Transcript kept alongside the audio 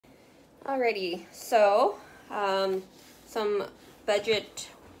Alrighty, so some budget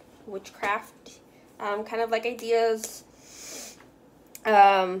witchcraft kind of like ideas.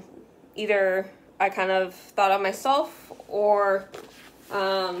 Either I kind of thought of myself or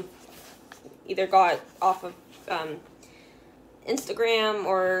either got off of Instagram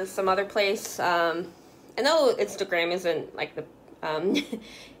or some other place. I know Instagram isn't like the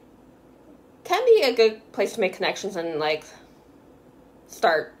can be a good place to make connections and like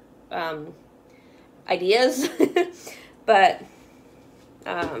start ideas, but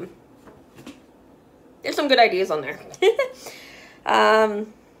there's some good ideas on there.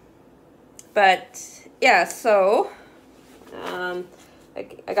 But yeah, so I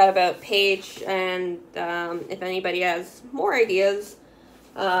got about a page, and if anybody has more ideas,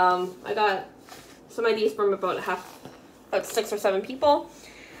 I got some ideas from about 6 or 7 people.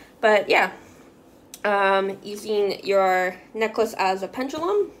 But yeah, using your necklace as a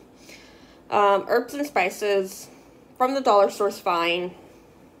pendulum, herbs and spices from the dollar store is fine,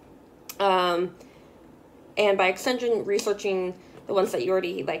 and by extension, researching the ones that you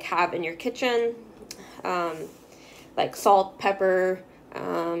already like have in your kitchen, like salt, pepper.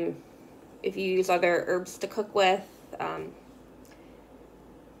 If you use other herbs to cook with,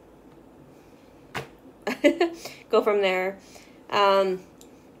 go from there.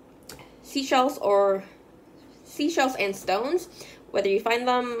 Seashells and stones, whether you find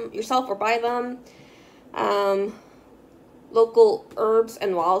them yourself or buy them. Local herbs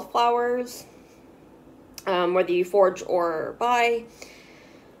and wildflowers, whether you forage or buy.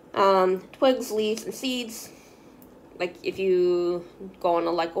 Twigs, leaves, and seeds, like if you go on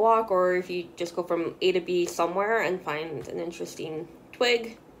a walk, or if you just go from A to B somewhere and find an interesting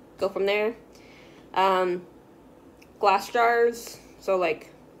twig, go from there. Glass jars, so like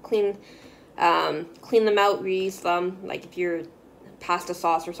clean them out, reuse them, like if you're pasta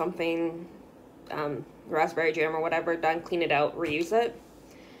sauce or something, raspberry jam or whatever, done, clean it out, reuse it.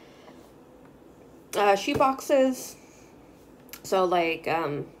 Shoe boxes, so like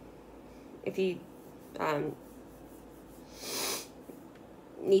if you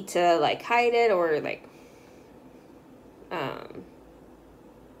need to like hide it, or like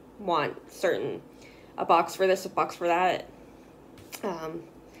want a box for this, a box for that,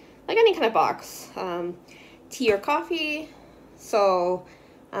 like any kind of box. Tea or coffee, so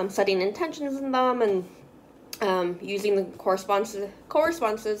setting intentions in them, and using the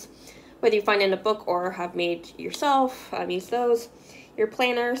correspondences, whether you find in a book or have made yourself, use those. Your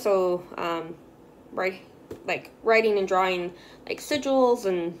planner, so writing and drawing like sigils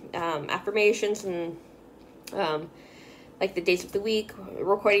and affirmations, and like the days of the week,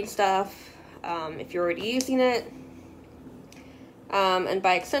 recording stuff, if you're already using it. And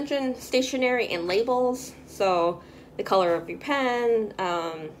by extension, stationery and labels, so the color of your pen,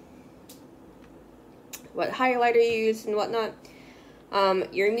 what highlighter you use and whatnot.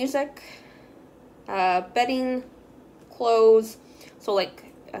 Your music, bedding, clothes, so like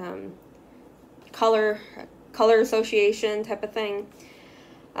color association type of thing.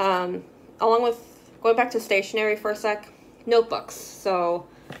 Along with, going back to stationery for a sec, notebooks, so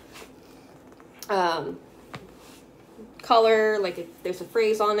color, like if there's a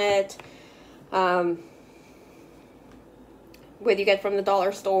phrase on it, whether you get from the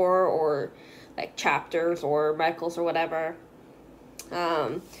dollar store or like Chapters or Michael's or whatever.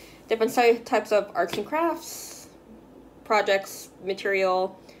 Different types of arts and crafts, projects,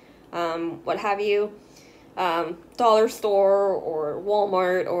 material, what have you. Dollar store or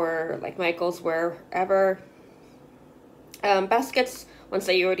Walmart or like Michael's, wherever. Baskets, ones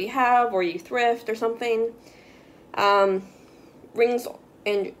that you already have or you thrift or something. Rings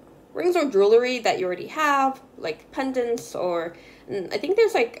or jewelry that you already have, like pendants, or I think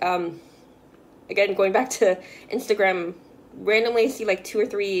there's like again, going back to Instagram, randomly see like 2 or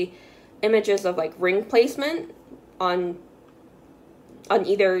 3 images of like ring placement on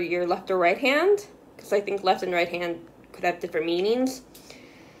either your left or right hand, because I think left and right hand could have different meanings.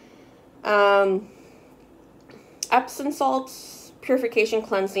 Epsom salts, purification,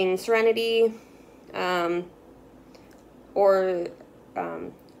 cleansing, serenity, or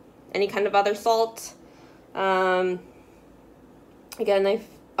any kind of other salt. Again,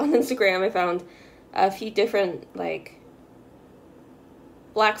 on Instagram I found a few different, like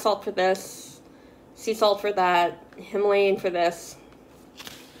black salt for this, sea salt for that, Himalayan for this.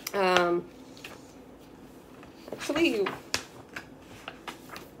 Actually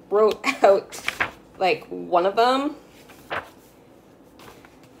wrote out like one of them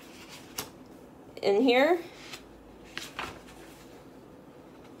in here.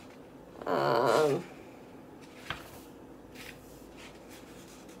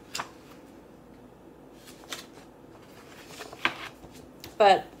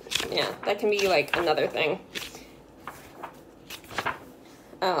 But yeah, that can be like another thing.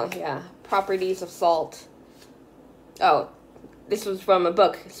 Oh yeah, properties of salt. Oh, this was from a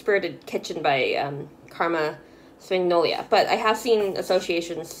book, Spirited Kitchen by Karma Spignolia. But I have seen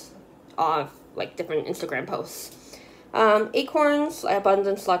associations of like different Instagram posts. Acorns,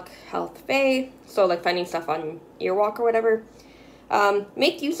 abundance, luck, health, fae. So like finding stuff on Earwalk or whatever.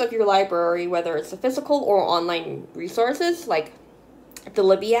 Make use of your library, whether it's a physical or online resources, like the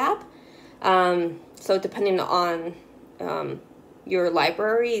Libby app. So depending on your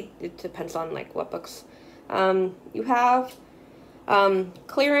library, it depends on like what books you have.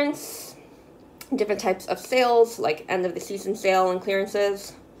 Clearance, different types of sales, like end of the season sale and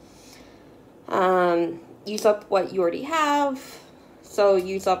clearances. Use up what you already have. So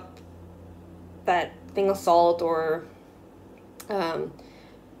use up that thing of salt or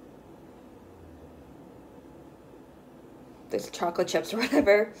there's chocolate chips or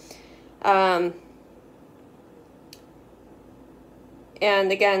whatever. And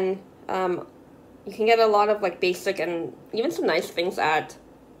again, you can get a lot of like basic and even some nice things at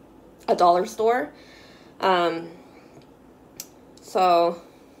a dollar store. So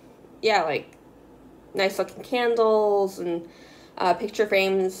yeah, like nice looking candles and picture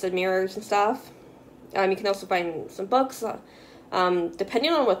frames and mirrors and stuff. You can also find some books.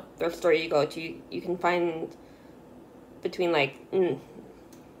 Depending on what thrift store you go to, you can find between like $1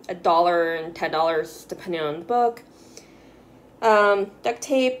 and $10 depending on the book. Duct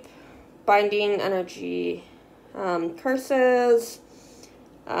tape, binding energy, curses,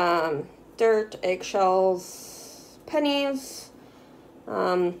 dirt, eggshells, pennies,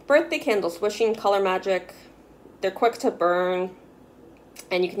 birthday candles, wishing, color magic. They're quick to burn,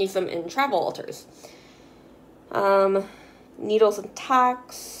 and you can use them in travel altars. Needles and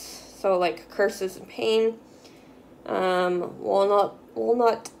tacks, so like curses and pain.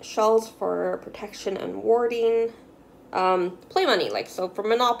 Walnut shells for protection and warding. Play money, like, so for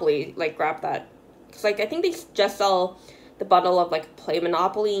Monopoly, like, grab that. Because, like, I think they just sell the bundle of, like, Play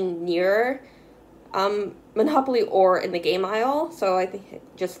Monopoly near Monopoly or in the game aisle. So I think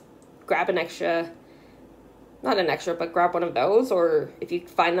just grab an extra, not an extra, but grab one of those. Or if you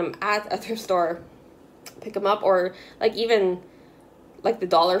find them at a thrift store, pick them up. Or, like, even, like, the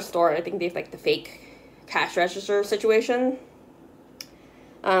dollar store, I think they have, like, the fake cash register situation.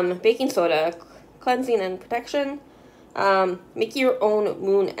 Baking soda, cleansing and protection. Make your own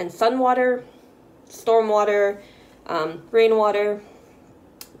moon and sun water, storm water, rainwater,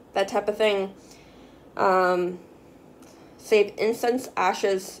 that type of thing. Save incense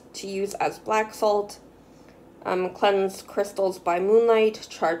ashes to use as black salt. Cleanse crystals by moonlight,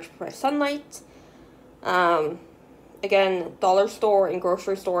 charge by sunlight. Again, dollar store and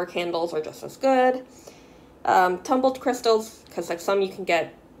grocery store candles are just as good. Tumbled crystals, because like some you can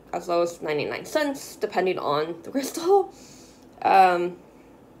get as low as 99 cents, depending on the crystal. Can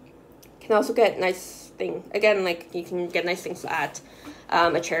also get nice thing. Again, like you can get nice things at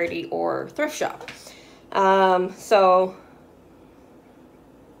a charity or thrift shop. So,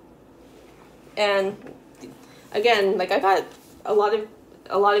 and again, like I got a lot of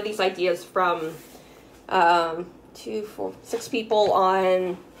these ideas from 2, 4, 6 people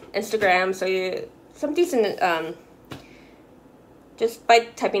on Instagram. So some decent just by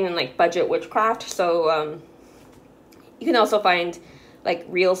typing in like budget witchcraft. So you can also find like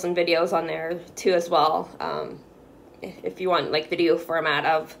reels and videos on there too as well, if you want like video format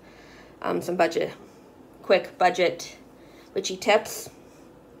of some quick budget witchy tips.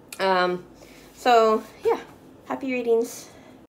 So yeah, happy readings.